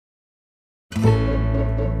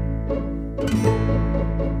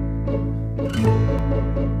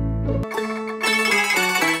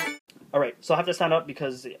So I have to stand up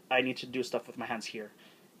because I need to do stuff with my hands here.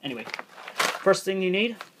 Anyway, first thing you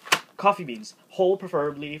need, coffee beans. Whole,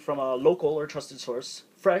 preferably from a local or trusted source.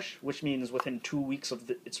 Fresh, which means within 2 weeks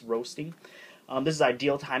of its roasting. This is the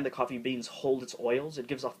ideal time that coffee beans hold its oils. It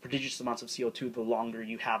gives off prodigious amounts of CO2 the longer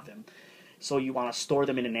you have them. So you want to store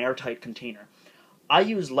them in an airtight container. I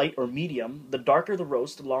use light or medium. The darker the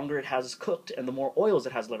roast, the longer it has cooked and the more oils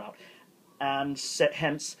it has let out. And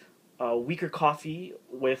hence, weaker coffee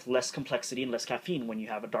with less complexity and less caffeine when you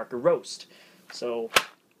have a darker roast. So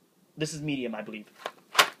this is medium, I believe.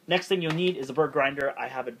 Next thing you'll need is a burr grinder. I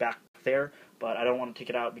have it back there, but I don't want to take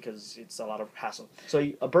it out because it's a lot of hassle.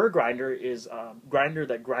 So a burr grinder is a grinder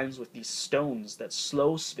that grinds with these stones that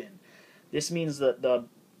slow spin. This means that the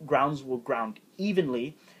grounds will ground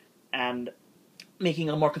evenly and making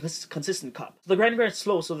a more consistent cup. The grinder grinds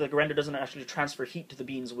slow so the grinder doesn't actually transfer heat to the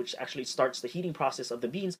beans, which actually starts the heating process of the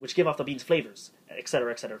beans, which give off the beans flavors,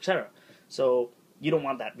 etc., etc., etc. So you don't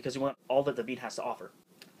want that because you want all that the bean has to offer.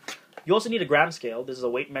 You also need a gram scale. This is a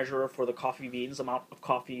weight measurer for the coffee beans, amount of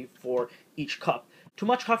coffee for each cup. Too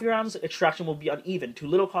much coffee grounds, extraction will be uneven. Too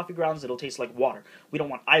little coffee grounds, it'll taste like water. We don't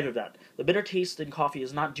want either of that. The bitter taste in coffee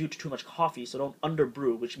is not due to too much coffee, so don't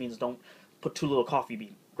underbrew, which means don't put too little coffee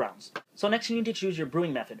bean grounds. So next you need to choose your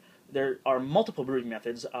brewing method. There are multiple brewing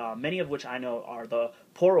methods, many of which I know are the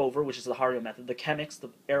pour-over, which is the Hario method, the Chemex, the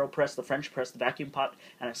AeroPress, the French press, the vacuum pot,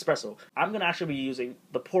 and espresso. I'm going to actually be using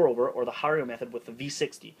the pour-over, or the Hario method, with the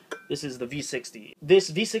V60. This is the V60. This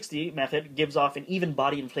V60 method gives off an even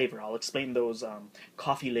body and flavor. I'll explain those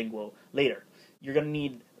coffee lingo later. You're going to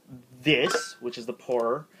need this, which is the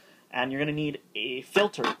pourer, and you're going to need a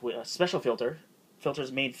filter, a special filter.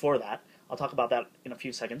 Filters made for that. I'll talk about that in a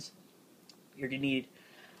few seconds. You're going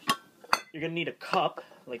to need a cup,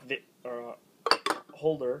 like this, or a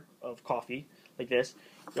holder of coffee, like this.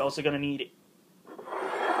 You're also going to need,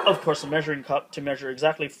 of course, a measuring cup to measure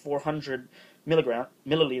exactly 400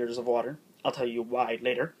 milliliters of water. I'll tell you why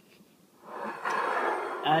later.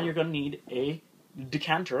 And you're going to need a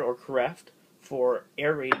decanter or carafe for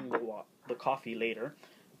aerating the coffee later.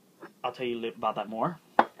 I'll tell you about that more.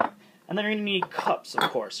 And then you're going to need cups, of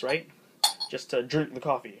course, right? Just to drink the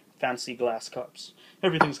coffee. Fancy glass cups.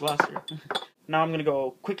 Everything's glass here. Now I'm going to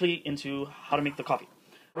go quickly into how to make the coffee.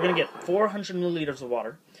 We're going to get 400 milliliters of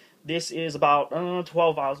water. This is about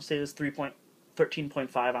 12 ounces,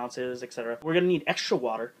 13.5 ounces, etc. We're going to need extra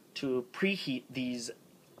water to preheat these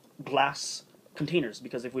glass containers,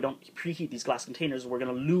 because if we don't preheat these glass containers, we're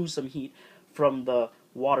going to lose some heat from the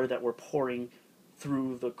water that we're pouring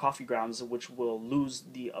through the coffee grounds, which will lose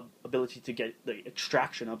the ability to get the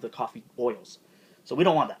extraction of the coffee oils. So we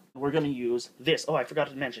don't want that. We're going to use this. Oh, I forgot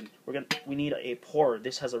to mention. We need a pourer.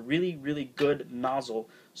 This has a really, really good nozzle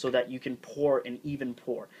so that you can pour an even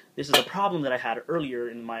pour. This is a problem that I had earlier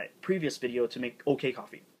in my previous video to make okay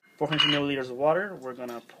coffee. 400 milliliters of water. We're going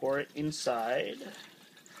to pour it inside.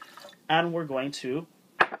 And we're going to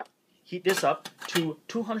heat this up to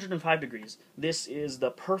 205 degrees. This is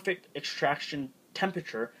the perfect extraction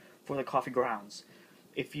temperature for the coffee grounds.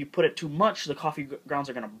 If you put it too much, the coffee grounds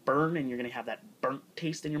are going to burn and you're going to have that burnt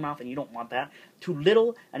taste in your mouth, and you don't want that. Too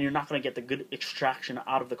little and you're not going to get the good extraction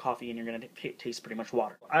out of the coffee, and you're going to taste pretty much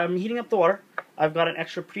water. I'm heating up the water. I've got an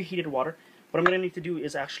extra preheated water. What I'm going to need to do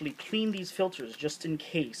is actually clean these filters just in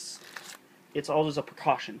case. It's always a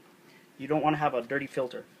precaution. You don't want to have a dirty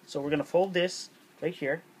filter. So we're going to fold this right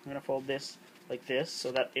here. I'm going to fold this like this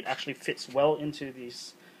so that it actually fits well into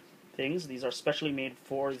these things. These are specially made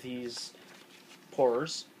for these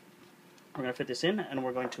pourers. We're going to fit this in, and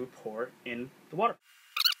we're going to pour in the water.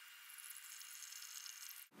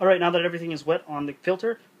 Alright, now that everything is wet on the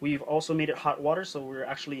filter, we've also made it hot water, so we're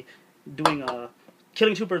actually doing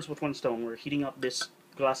killing two birds with one stone. We're heating up this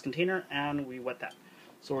glass container, and we wet that.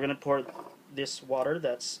 So we're going to pour this water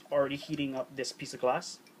that's already heating up this piece of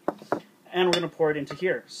glass, and we're going to pour it into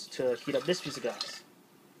here to heat up this piece of glass.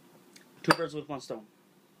 Two birds with one stone.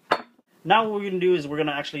 Now what we're going to do is we're going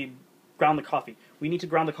to actually ground the coffee. We need to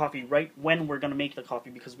ground the coffee right when we're going to make the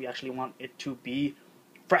coffee, because we actually want it to be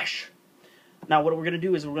fresh. Now what we're going to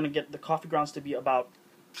do is we're going to get the coffee grounds to be about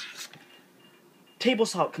table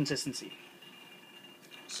salt consistency.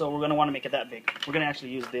 So we're going to want to make it that big. We're going to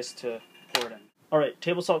actually use this to pour it in. Alright,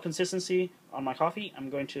 table salt consistency on my coffee.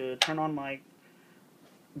 I'm going to turn on my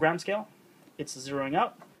gram scale. It's zeroing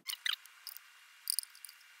out.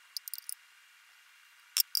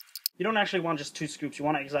 You don't actually want just 2 scoops. You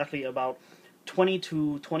want exactly about 20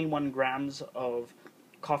 to 21 grams of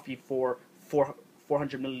coffee for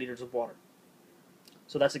 400 milliliters of water.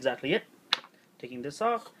 So that's exactly it. Taking this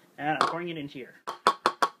off, and I'm pouring it in here.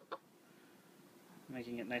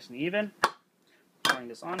 Making it nice and even. Pouring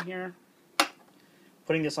this on here.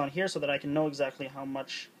 putting this on here so that I can know exactly how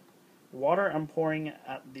much water I'm pouring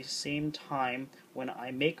at the same time when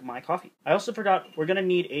I make my coffee. I also forgot we're going to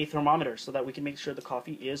need a thermometer so that we can make sure the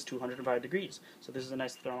coffee is 205 degrees. So this is a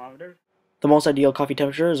nice thermometer. The most ideal coffee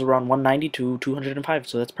temperature is around 190 to 205,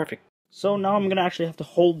 so that's perfect. So now I'm going to actually have to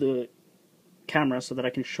hold the camera so that I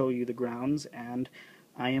can show you the grounds, and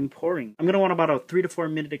I am pouring. I'm going to want about a 3 to 4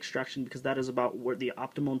 minute extraction because that is about where the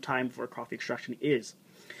optimum time for coffee extraction is.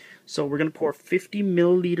 So we're going to pour 50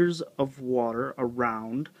 milliliters of water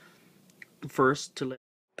around first to let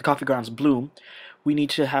the coffee grounds bloom. We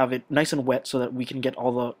need to have it nice and wet so that we can get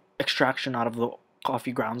all the extraction out of the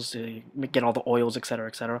coffee grounds to get all the oils, etc.,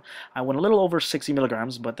 etc. I went a little over 60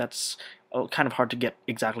 milligrams, but that's kind of hard to get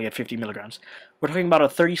exactly at 50 milligrams. We're talking about a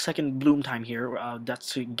 30-second bloom time here.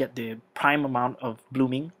 That's to get the prime amount of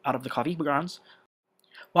blooming out of the coffee grounds.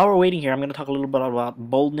 While we're waiting here, I'm going to talk a little bit about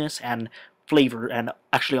boldness and flavor, and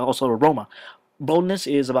actually also aroma. Boldness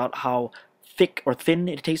is about how thick or thin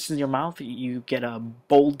it tastes in your mouth. You get a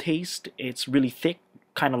bold taste. It's really thick,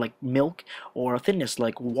 kind of like milk, or a thinness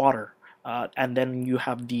like water. And then you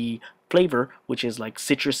have the flavor, which is like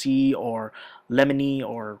citrusy or lemony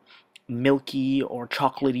or milky or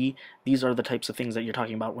chocolatey. These are the types of things that you're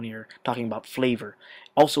talking about when you're talking about flavor.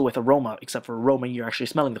 Also with aroma, except for aroma, you're actually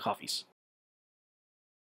smelling the coffees.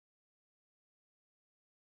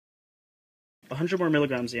 100 more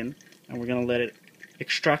milligrams in, and we're going to let it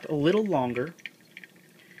extract a little longer.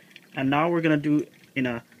 And now we're going to do in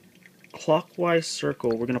a clockwise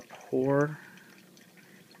circle. We're going to pour,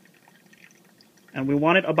 and we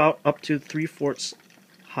want it about up to 3/4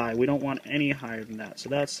 high. We don't want any higher than that. So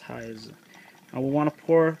that's high as, and we want to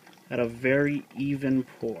pour at a very even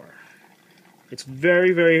pour. It's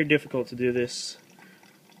very, very difficult to do this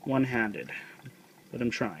one-handed, but I'm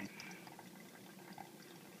trying.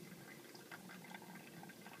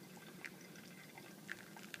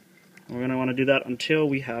 We're going to want to do that until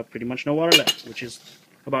we have pretty much no water left, which is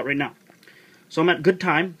about right now. So I'm at good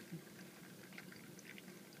time.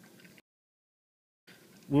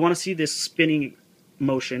 We want to see this spinning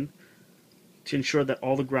motion to ensure that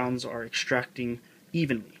all the grounds are extracting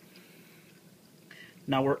evenly.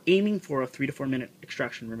 Now we're aiming for a 3 to 4 minute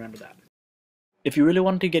extraction, remember that. If you really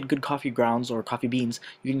want to get good coffee grounds or coffee beans,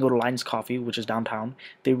 you can go to Lion's Coffee, which is downtown.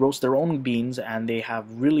 They roast their own beans and they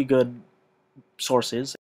have really good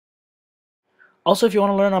sources. Also, if you want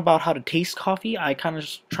to learn about how to taste coffee, I kind of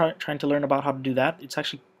just trying to learn about how to do that. It's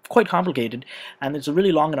actually quite complicated, and it's a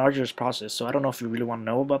really long and arduous process, so I don't know if you really want to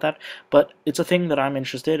know about that, but it's a thing that I'm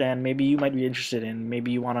interested in, and maybe you might be interested in. Maybe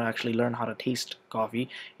you want to actually learn how to taste coffee.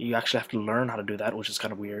 You actually have to learn how to do that, which is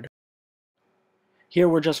kind of weird. Here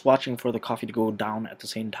we're just watching for the coffee to go down at the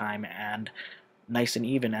same time, and nice and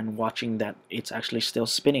even, and watching that it's actually still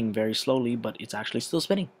spinning very slowly, but it's actually still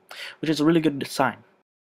spinning, which is a really good sign.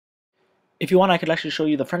 If you want, I could actually show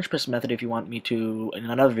you the French press method if you want me to in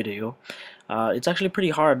another video. It's actually pretty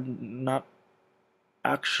hard, not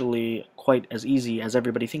actually quite as easy as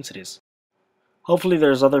everybody thinks it is. Hopefully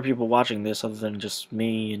there's other people watching this other than just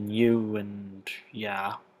me and you, and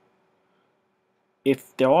yeah.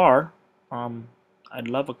 If there are, I'd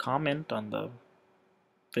love a comment on the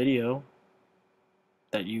video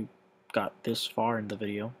that you got this far in the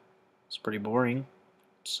video. It's pretty boring.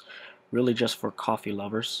 It's really just for coffee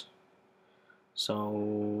lovers.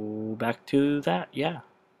 So back to that, yeah.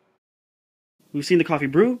 We've seen the coffee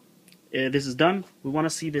brew. This is done. We want to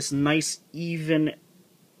see this nice even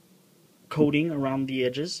coating around the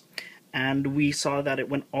edges, and we saw that it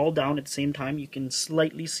went all down at the same time. You can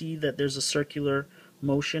slightly see that there's a circular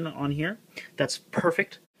motion on here. That's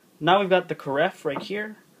perfect. Now we've got the carafe right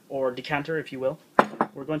here, or decanter if you will.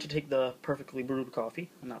 We're going to take the perfectly brewed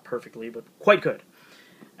coffee, not perfectly, but quite good,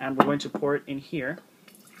 and we're going to pour it in here.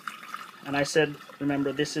 And I said,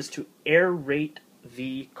 remember, this is to aerate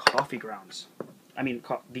the coffee grounds. I mean,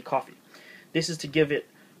 the coffee. This is to give it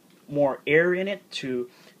more air in it,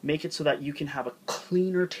 to make it so that you can have a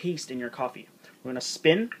cleaner taste in your coffee. We're going to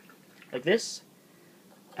spin like this,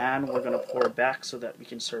 and we're going to pour it back so that we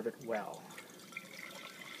can serve it well.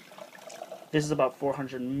 This is about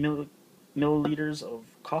 400 milliliters of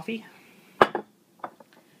coffee.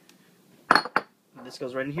 And this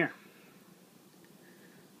goes right in here.